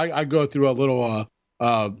course, I go through a little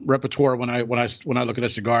repertoire when I look at a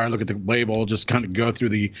cigar. I look at the label, just kind of go through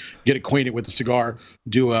get acquainted with the cigar,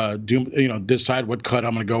 decide what cut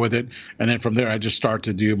I'm going to go with it, and then from there I just start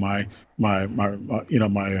to do my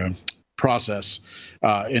process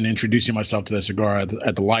in introducing myself to the cigar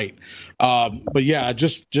at the light. But yeah,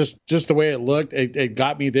 just the way it looked, it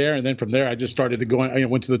got me there, and then from there I just started to go. I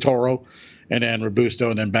went to the Toro, and then Robusto,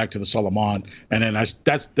 and then back to the Solomon, and then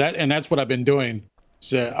that's what I've been doing.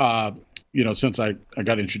 So, since I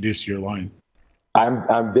got introduced to your line.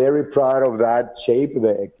 I'm very proud of that shape,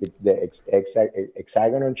 the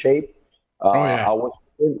hexagonal shape. I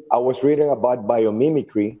was reading about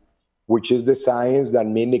biomimicry, which is the science that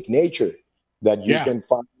mimic nature, that you can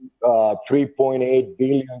find 3.8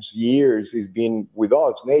 billion years has been with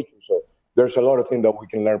us, nature. So there's a lot of things that we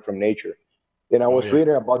can learn from nature. And I was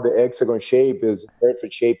reading about the hexagon shape is a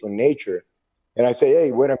perfect shape in nature. And I say,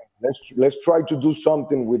 hey, wait a minute, let's try to do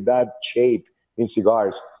something with that shape in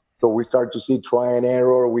cigars. So we start to see try and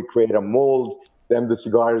error. We create a mold. Then the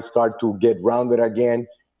cigars start to get rounded again.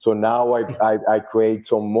 So now I create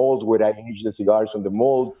some mold where I age the cigars on the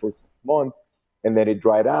mold for 6 months, and then it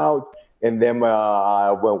dried out. And then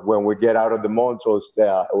when we get out of the mold, so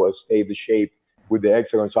it will stay the shape with the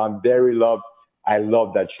hexagon. So I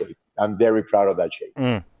love that shape. I'm very proud of that shape.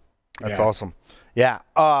 That's awesome. Yeah.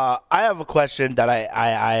 I have a question that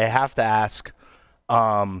I have to ask.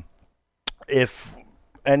 If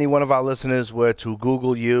any one of our listeners were to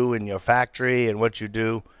Google you and your factory and what you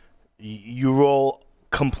do, you roll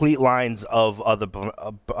complete lines of other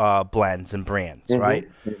blends and brands, right?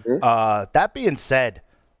 That being said,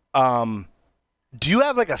 do you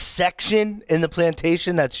have like a section in the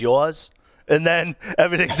plantation that's yours? And then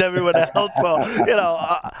everything's everyone else. So, you know,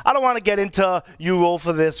 I don't want to get into you roll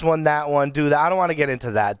for this one, that one, do that. I don't want to get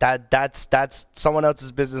into that. That's someone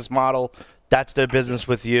else's business model. That's their business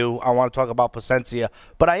with you. I want to talk about Plasencia.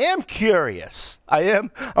 But I am curious.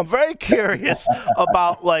 I'm very curious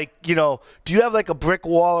about, like, you know, do you have like a brick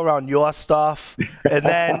wall around your stuff? And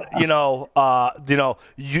then, you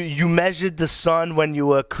measured the sun when you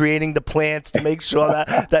were creating the plants to make sure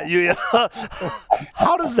that you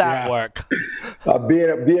how does that work?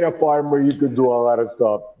 Being a farmer, you could do a lot of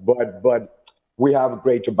stuff, but we have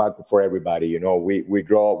great tobacco for everybody. You know, we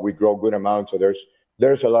grow good amounts, so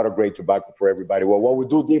there's a lot of great tobacco for everybody. Well, what we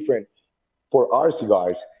do different for our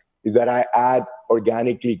cigars is that I add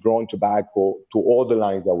organically grown tobacco to all the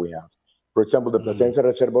lines that we have. For example, the Plasencia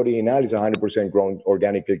Reserva Original is 100%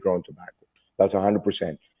 organically grown tobacco. That's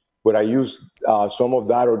 100%. But I use some of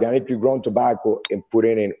that organically grown tobacco and put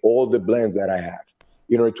it in all the blends that I have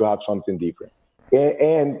in order to have something different.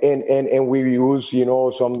 And we use, you know,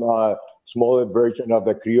 some smaller version of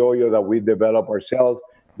the Criollo that we develop ourselves.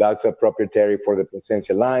 That's a proprietary for the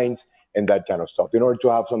Plasencia lines and that kind of stuff, in order to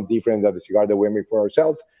have some difference that the cigar that we make for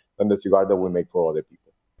ourselves than the cigar that we make for other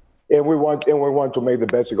people. And we want to make the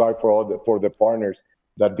best cigar for the partners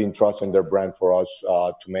that have been trusting their brand for us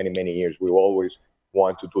to many years. We always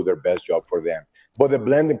want to do their best job for them. But the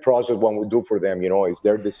blending process, when we do for them, you know, is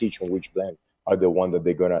their decision which blend are the one that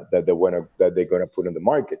they're gonna put in the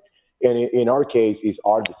market. And in our case, it's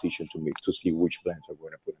our decision to see which blends are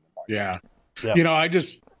going to put in the market. Yeah. You know, I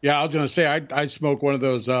was going to say, I smoked one of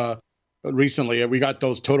those recently. We got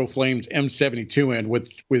those Total Flames M72 in with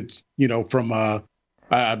you know, from I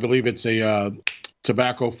believe it's a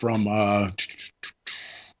tobacco from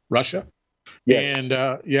Russia. Yes. And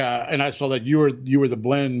and I saw that you were the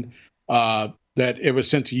blend that it was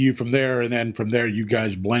sent to you from there, and then from there you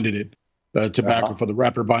guys blended it, tobacco for the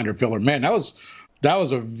wrapper, binder, filler. Man, that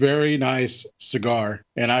was a very nice cigar,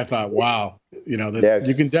 and I thought, wow, you know, that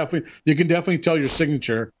you can definitely tell your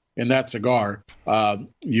signature in that cigar,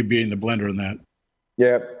 you being the blender in that.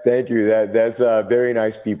 Yeah, thank you. That's very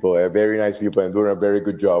nice people, and doing a very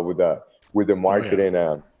good job with the marketing.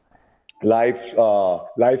 Life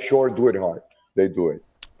short, do it hard. They do it.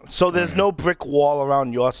 So there's no brick wall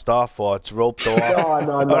around your stuff, or it's roped off?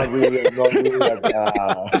 No, not really. Not really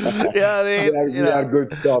Yeah, I mean, we have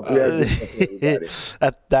good stuff. Well,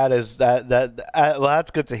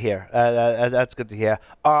 that's good to hear. That's good to hear.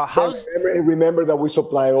 Remember that we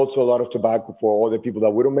supply also a lot of tobacco for other people that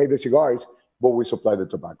we don't make the cigars, but we supply the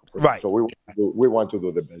tobacco for them. Right. So we want to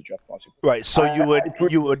do the best job possible. Right. So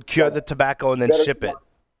you would cure the tobacco and then ship it.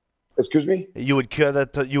 Excuse me? You would cure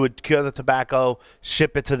the tobacco,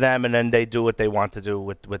 ship it to them, and then they do what they want to do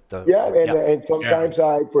with the. And sometimes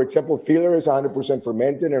for example, filler is 100%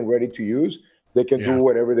 fermented and ready to use. They can do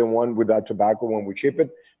whatever they want with that tobacco when we ship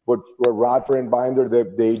it. But for wrapper and binder,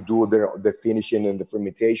 they do the finishing and the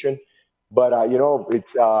fermentation. But you know,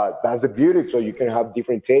 it's that's the beauty. So you can have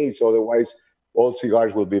different tastes. Otherwise, all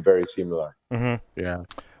cigars will be very similar. Mm-hmm. Yeah.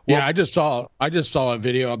 Yeah, I just saw a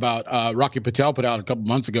video about Rocky Patel put out a couple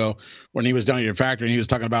months ago when he was down at your factory, and he was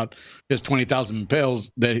talking about his 20,000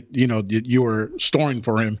 pills that you were storing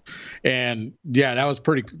for him, and yeah, that was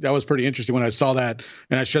pretty interesting when I saw that,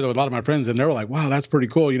 and I shared that with a lot of my friends, and they were like, "Wow, that's pretty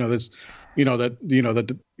cool." That they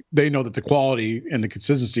know that the quality and the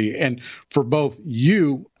consistency, and for both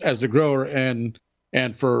you as the grower and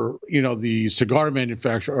for the cigar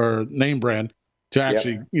manufacturer or name brand to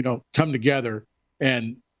actually come together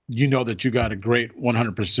and. That you got a great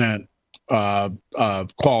 100%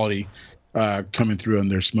 quality coming through in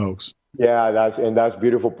their smokes. Yeah, that's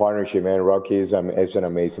beautiful partnership, man. Rocky is an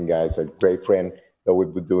amazing guy. He's a great friend that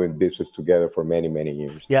we've been doing business together for many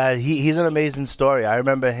years. Yeah, he's an amazing story. I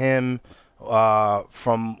remember him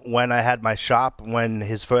from when I had my shop, when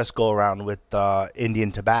his first go around with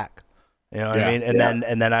Indian tobacco. You know what I mean?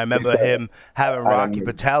 And then I remember him having Rocky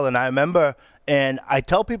Patel, and I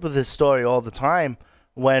tell people this story all the time.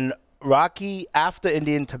 When Rocky, after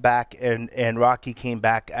Indian tobacco and Rocky came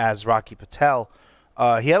back as Rocky Patel,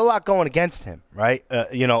 he had a lot going against him, right?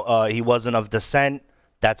 He wasn't of descent.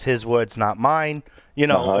 That's his words, not mine,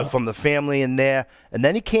 from the family in there. And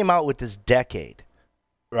then he came out with this decade,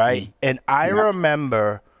 right? And I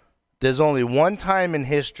remember there's only one time in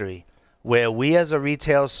history where we as a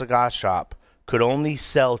retail cigar shop could only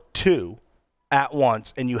sell 2 at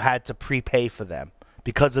once, and you had to prepay for them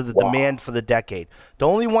because of the demand for the decade. The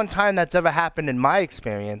only one time that's ever happened in my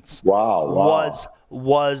experience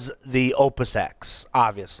was the Opus X,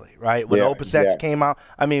 obviously, right? When Opus X came out,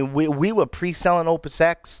 I mean, we were pre-selling Opus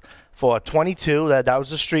X for $22. That was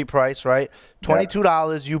the street price, right?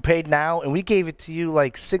 $22 you paid now, and we gave it to you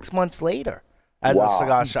like 6 months later as a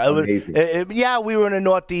cigar shop. Yeah, we were in the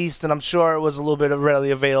Northeast, and I'm sure it was a little bit readily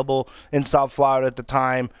available in South Florida at the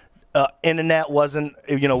time. Internet wasn't,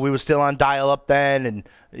 we were still on dial-up then, and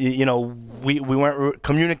we weren't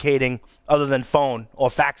communicating other than phone or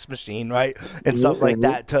fax machine, right, and stuff like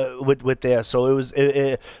that with there. So it was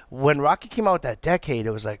when Rocky came out with that decade,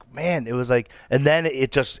 it was like, man, it was like, and then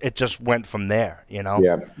it just went from there,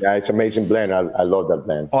 Yeah, it's an amazing blend. I love that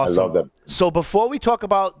blend. Awesome. I love that. So before we talk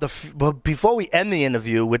about before we end the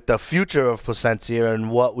interview with the future of Plasencia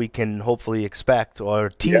and what we can hopefully expect or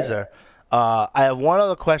teaser. I have one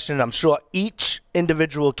other question. I'm sure each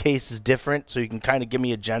individual case is different, so you can kind of give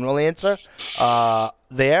me a general answer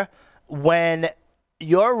there. When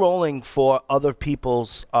you're rolling for other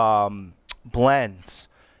people's blends,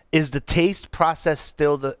 is the taste process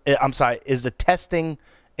still is the testing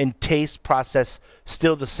and taste process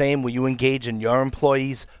still the same where you engage in your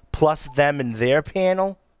employees plus them in their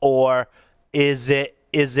panel, or is it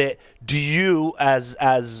do you as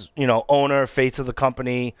owner, face of the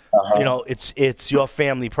company, it's your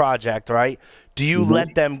family project, right? Do you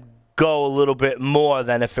let them go a little bit more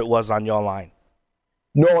than if it was on your line?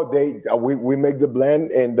 No, we make the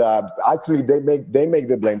blend, and actually they make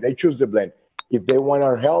the blend. They choose the blend. If they want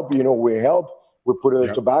our help, we help. We put in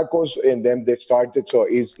the tobaccos, and then they started. So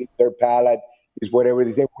it's their palate, is whatever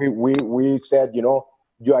they think. We said,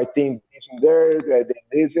 I think this and there. They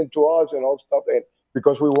listen to us and all stuff, and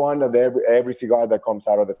because we want that every cigar that comes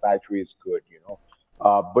out of the factory is good,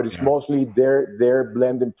 but it's mostly their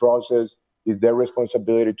blending process is their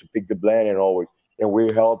responsibility to pick the blend and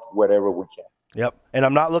we help whatever we can. Yep. And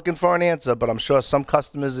I'm not looking for an answer, but I'm sure some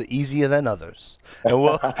customers are easier than others. And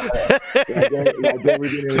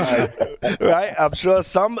right? I'm sure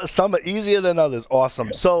some are easier than others.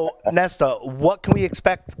 Awesome. So, Nestor, what can we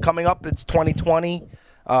expect coming up? It's 2020.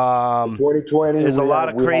 2020. There's a lot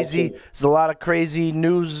of crazy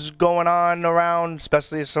news going on around,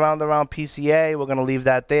 especially surrounding around PCA. We're going to leave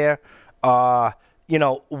that there.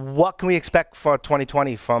 What can we expect for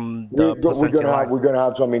 2020 from the Plasencia line? We're gonna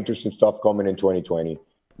have some interesting stuff coming in 2020.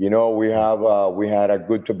 We had a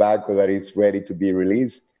good tobacco that is ready to be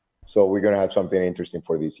released, so we're gonna have something interesting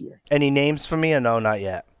for this year. Any names for me, or no, not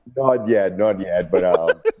yet? Not yet, but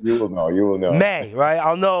you will know. May, right?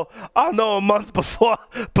 I'll know a month before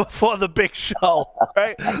the big show,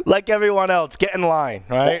 right? Like everyone else, get in line,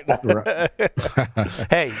 right?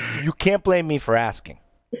 Hey, you can't blame me for asking.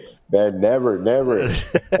 Man, never. The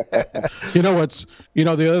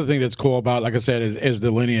other thing that's cool about, like I said, is the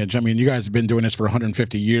lineage. I mean, you guys have been doing this for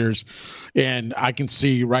 150 years, and I can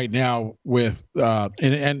see right now with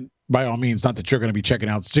and by all means, not that you're going to be checking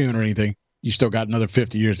out soon or anything. You still got another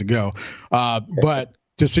 50 years to go, but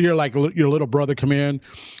to see your little brother come in,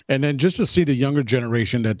 and then just to see the younger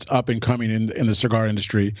generation that's up and coming in the cigar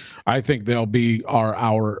industry, I think they'll be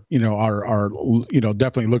our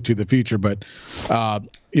definitely look to the future. But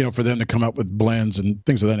for them to come up with blends and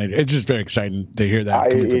things of that nature, it's just very exciting to hear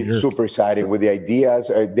that. It's super exciting with the ideas.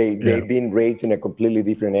 They've been raised in a completely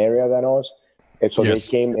different area than us, and so they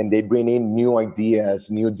came and they bring in new ideas,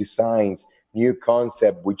 new designs, new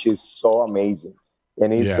concept, which is so amazing.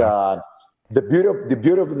 And it's the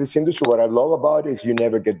beauty of this industry. What I love about it is you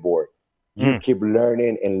never get bored. You keep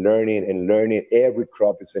learning and learning and learning. Every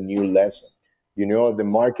crop is a new lesson. The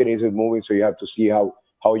market is moving, so you have to see how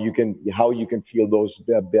you can feel those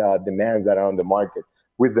demands that are on the market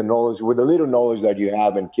with the knowledge, with the little knowledge that you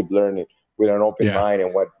have, and keep learning with an open mind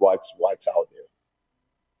and what's out there.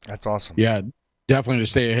 That's awesome. Yeah, definitely to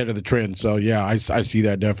stay ahead of the trend. So I see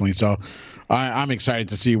that definitely. So I'm excited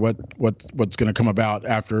to see what's going to come about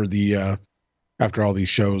after after all these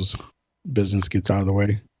shows, business gets out of the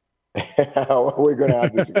way. We're going to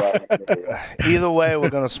have this cigar. Either way, we're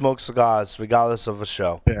going to smoke cigars regardless of a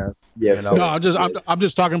show. Yeah. Yes. No, I'm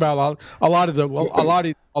just talking about a lot of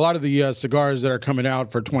the cigars that are coming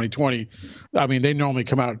out for 2020. I mean, they normally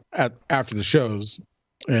come out after the shows.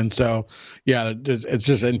 And so, it's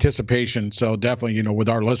just anticipation. So definitely, with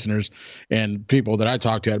our listeners and people that I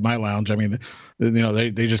talk to at my lounge, I mean,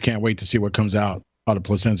 they just can't wait to see what comes out of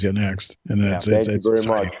Plasencia next. And Thank you very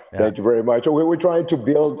much. Thank you very much. We're trying to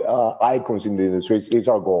build icons in the industry. It's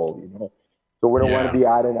our goal, So we don't want to be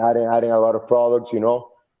adding a lot of products,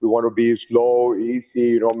 We want to be slow,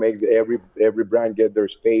 easy, make every brand get their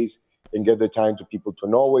space and get the time to people to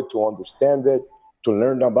know it, to understand it, to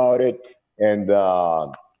learn about it. And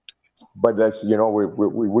but that's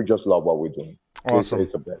we just love what we're doing. Awesome.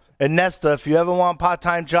 It's a blessing. And Nestor, if you ever want a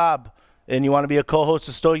part-time job and you want to be a co-host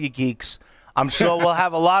of Stogie Geeks, I'm sure we'll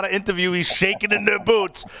have a lot of interviewees shaking in their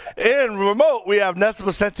boots. In remote, we have Nestor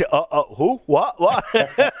Plasencia. Who? What?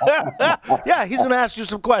 Yeah, he's going to ask you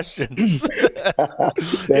some questions.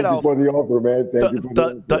 Thank you for the offer, man. Thank you for the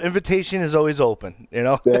offer. The invitation is always open,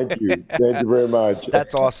 Thank you. Thank you very much.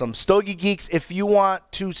 That's awesome. Stogie Geeks, if you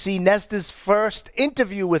want to see Nestor's first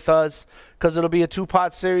interview with us, because it'll be a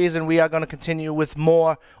 2-part series and we are going to continue with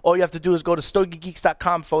more, all you have to do is go to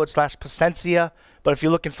stogiegeeks.com/Plasencia. But if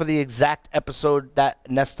you're looking for the exact episode that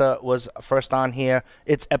Nestor was first on here,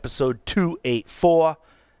 it's episode 284.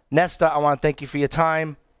 Nestor, I want to thank you for your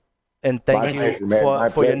time and thank you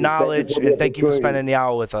for your knowledge and thank you for spending the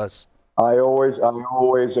hour with us. I'm always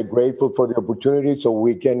grateful for the opportunity so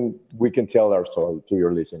we can tell our story to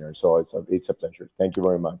your listeners. So it's a pleasure. Thank you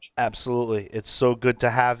very much. Absolutely. It's so good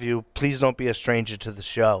to have you. Please don't be a stranger to the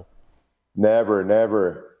show. Never,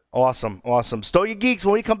 never. Awesome, awesome. Stogie Geeks,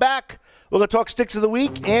 when we come back, we're going to talk Sticks of the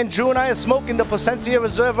Week, and Drew and I are smoking the Plasencia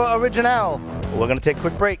Reserva Original. We're going to take a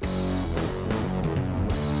quick break.